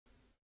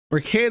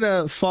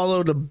Rekieta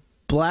followed a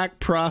black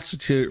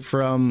prostitute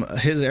from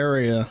his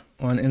area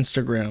on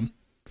Instagram.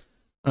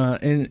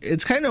 And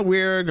it's kind of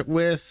weird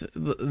with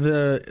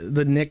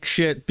the Nick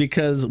shit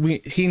because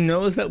he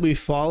knows that we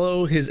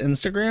follow his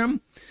Instagram.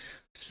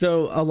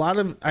 So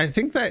I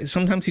think that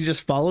sometimes he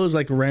just follows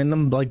like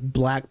random like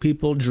black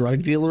people,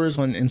 drug dealers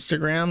on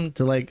Instagram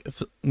to like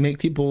make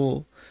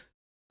people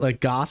like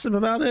gossip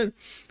about it.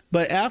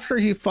 But after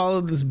he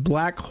followed this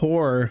black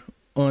whore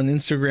on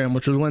Instagram,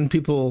 which was when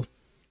people,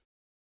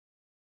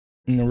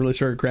 you know, really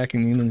started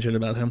cracking news and shit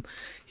about him,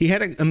 he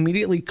had to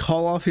immediately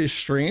call off his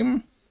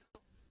stream.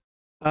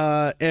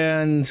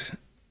 And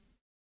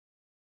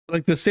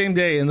like the same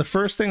day, and the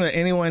first thing that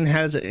anyone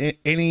has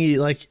any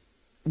like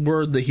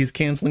word that he's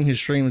canceling his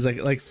stream is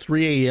like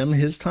 3 a.m.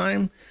 his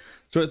time.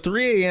 So at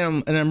 3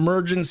 a.m. an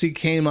emergency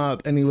came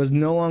up and he was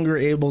no longer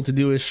able to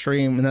do his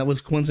stream, and that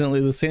was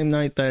coincidentally the same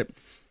night that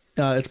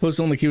it's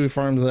posted on the Kiwi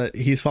Farms that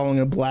he's following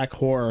a black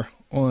whore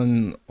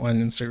on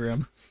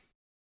Instagram.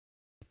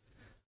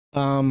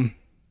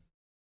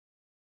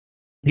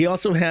 He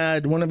also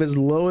had one of his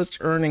lowest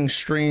earning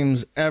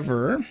streams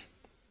ever,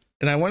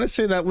 and I want to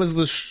say that was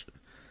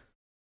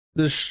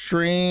the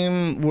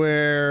stream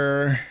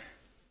where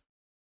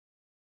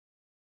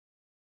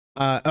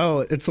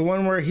it's the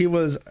one where he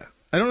was,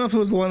 I don't know if it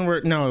was the one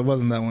where, no, it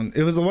wasn't that one.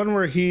 It was the one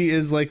where he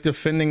is like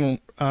defending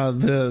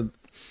the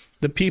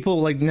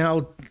people. Like,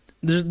 now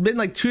there's been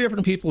like 2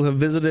 different people who have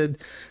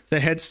visited the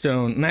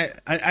headstone, and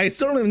I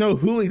still don't even know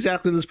who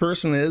exactly this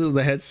person is,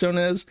 the headstone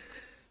is.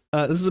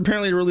 This is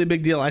apparently a really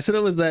big deal. I said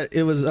it was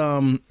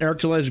Eric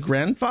July's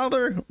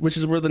grandfather, which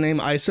is where the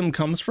name Isom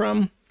comes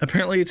from.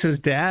 Apparently it's his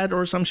dad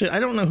or some shit. I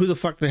don't know who the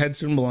fuck the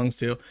headstone belongs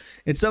to.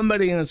 It's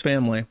somebody in his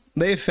family.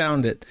 They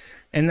found it,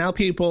 and now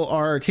people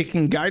are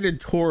taking guided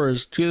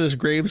tours to this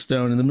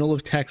gravestone in the middle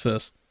of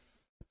Texas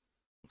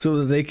so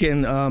that they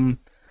can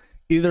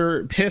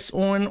either piss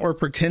on or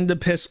pretend to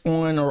piss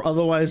on or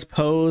otherwise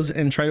pose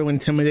and try to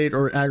intimidate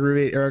or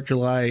aggravate Eric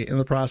July in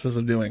the process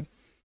of doing.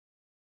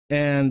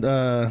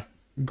 And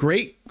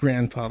great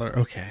grandfather.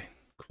 Okay,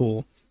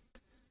 cool.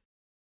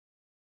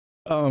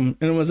 And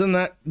it was in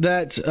that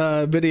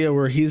video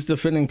where he's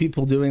defending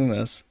people doing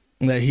this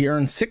that he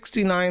earned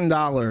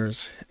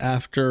 $69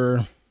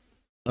 after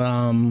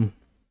for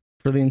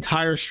the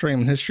entire stream.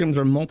 And his streams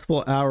are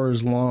multiple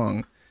hours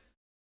long.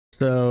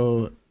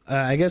 So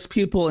I guess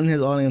people in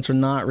his audience are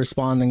not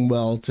responding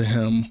well to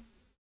him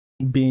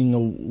being a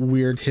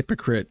weird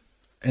hypocrite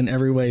in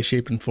every way,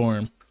 shape, and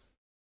form.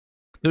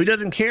 Though he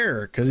doesn't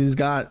care because he's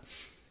got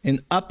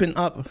an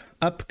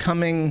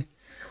upcoming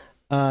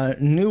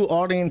new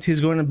audience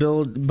he's going to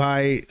build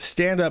by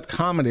stand-up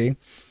comedy.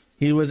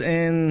 He was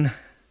in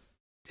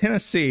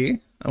Tennessee,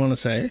 I want to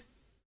say,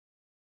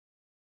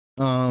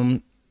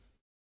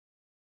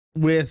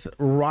 with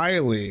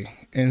Riley,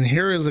 and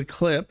here is a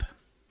clip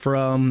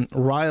from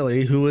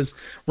Riley,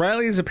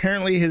 Riley is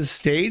apparently his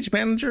stage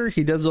manager.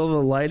 He does all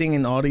the lighting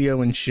and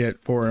audio and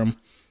shit for him,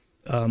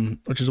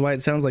 which is why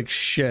it sounds like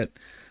shit.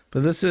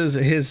 But this is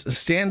his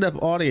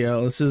stand-up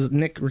audio. This is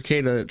Nick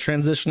Rekieta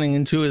transitioning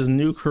into his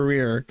new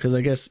career, because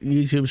I guess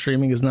YouTube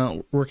streaming is not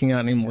working out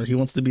anymore. He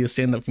wants to be a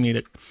stand-up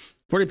comedic.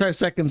 45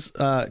 seconds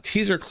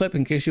teaser clip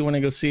in case you want to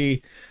go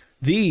see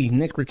the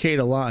Nick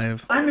Rekieta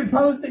live. I'm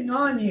imposing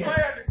on you.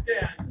 I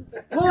understand.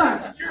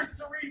 What? You're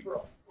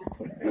cerebral.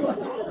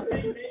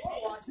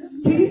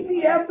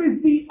 TCF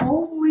is the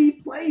only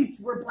place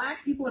where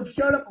black people have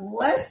showed up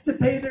less to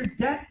pay their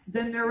debts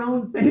than their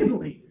own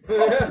families.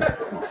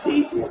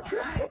 Jesus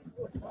Christ.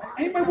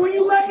 Anyway, will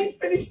you let me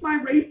finish my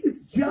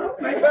racist joke?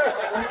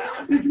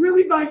 It's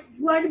really like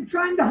I'm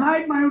trying to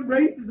hide my own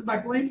racism by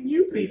blaming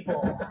you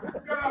people.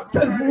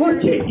 Because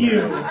look at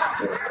you.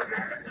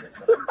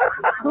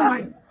 Oh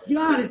my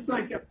God, it's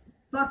like a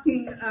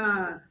fucking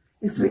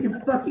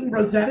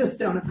Rosetta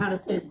Stone of how to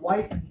say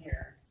white in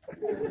here.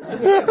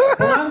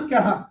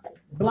 Blanca,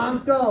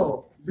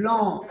 blanco,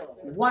 blanc,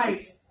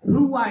 white,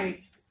 who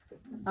white,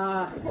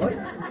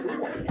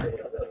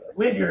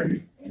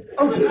 wigger.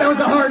 Oh shit, that was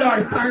a hard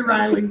R, sorry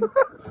Riley.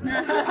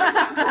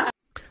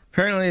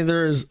 Apparently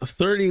there's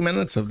 30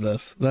 minutes of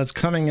this that's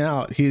coming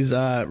out. He's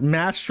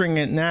mastering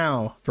it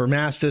now for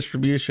mass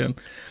distribution.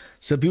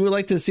 So if you would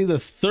like to see the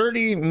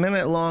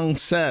 30-minute long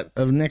set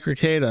of Nick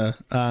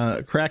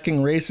Rekieta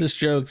cracking racist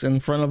jokes in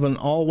front of an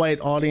all-white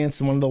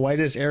audience in one of the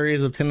whitest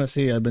areas of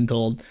Tennessee, I've been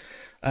told,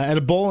 at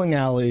a bowling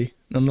alley,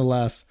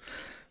 nonetheless.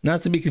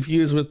 Not to be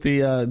confused with the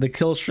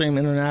Killstream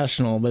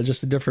International, but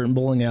just a different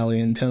bowling alley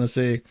in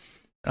Tennessee.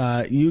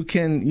 You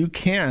can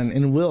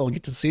and will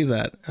get to see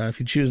that if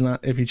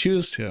you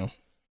choose to.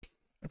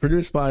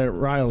 Produced by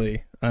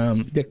Riley,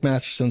 Dick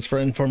Masterson's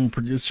friend, former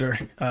producer,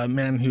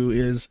 man who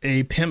is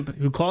a pimp,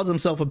 who calls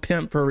himself a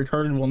pimp for a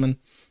retarded woman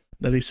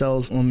that he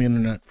sells on the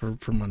internet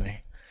for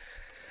money.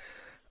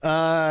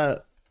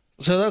 So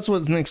that's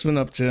what Nick's been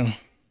up to.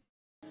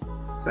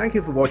 Thank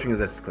you for watching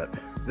this clip.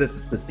 This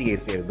is the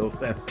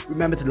CAC.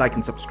 Remember to like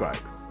and subscribe.